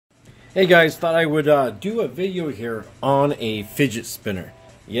Hey guys, thought I would do a video here on a fidget spinner.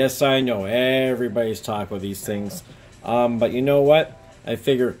 Yes, I know, everybody's talking about these things. But you know what? I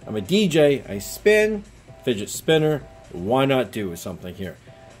figure I'm a DJ, I spin, fidget spinner, why not do something here?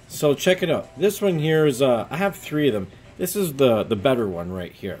 So check it out. This one here is, I have three of them. This is the better one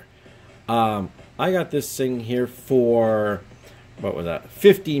right here. I got this thing here for, what was that,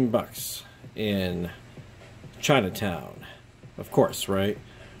 15 bucks in Chinatown. Of course, right?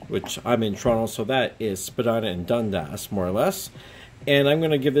 Which I'm in Toronto, so that is Spadina and Dundas, more or less. And I'm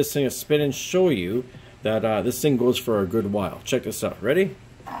going to give this thing a spin and show you that this thing goes for a good while. Check this out. Ready?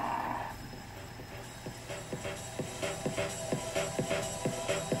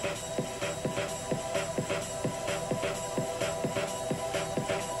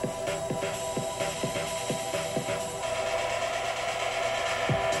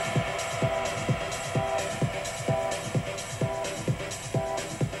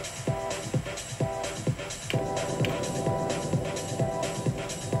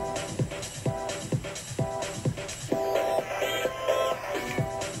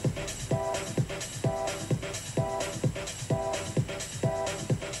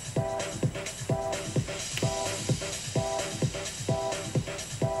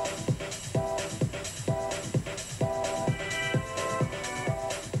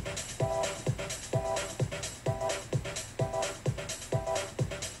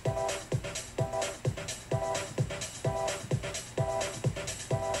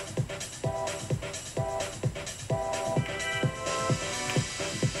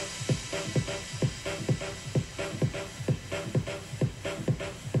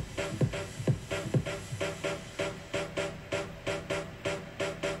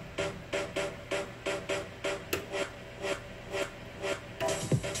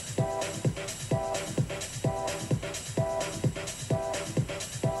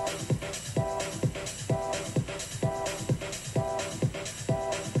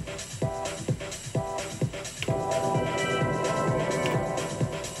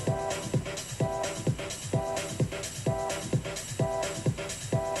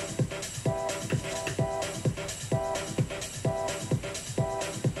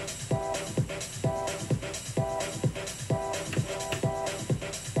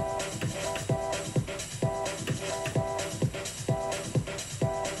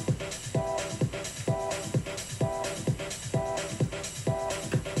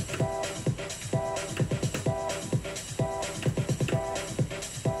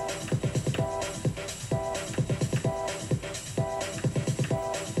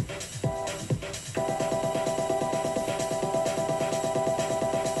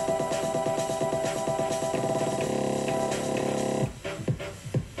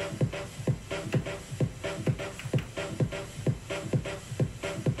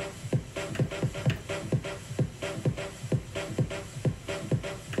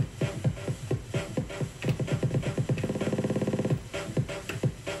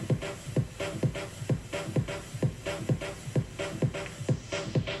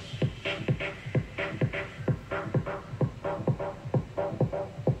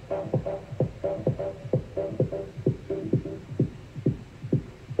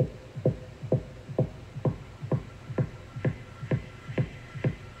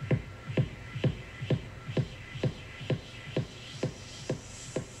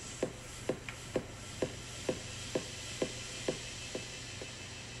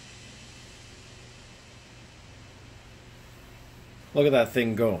 Look at that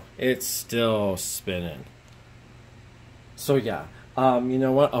thing go. It's still spinning. So yeah, you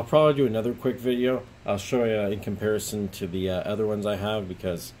know what? I'll probably do another quick video. I'll show you in comparison to the other ones I have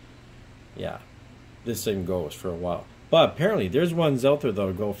because, yeah, this thing goes for a while. But apparently there's ones out there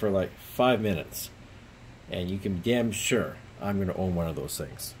that'll go for like 5 minutes. And you can be damn sure I'm going to own one of those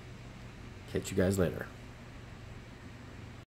things. Catch you guys later.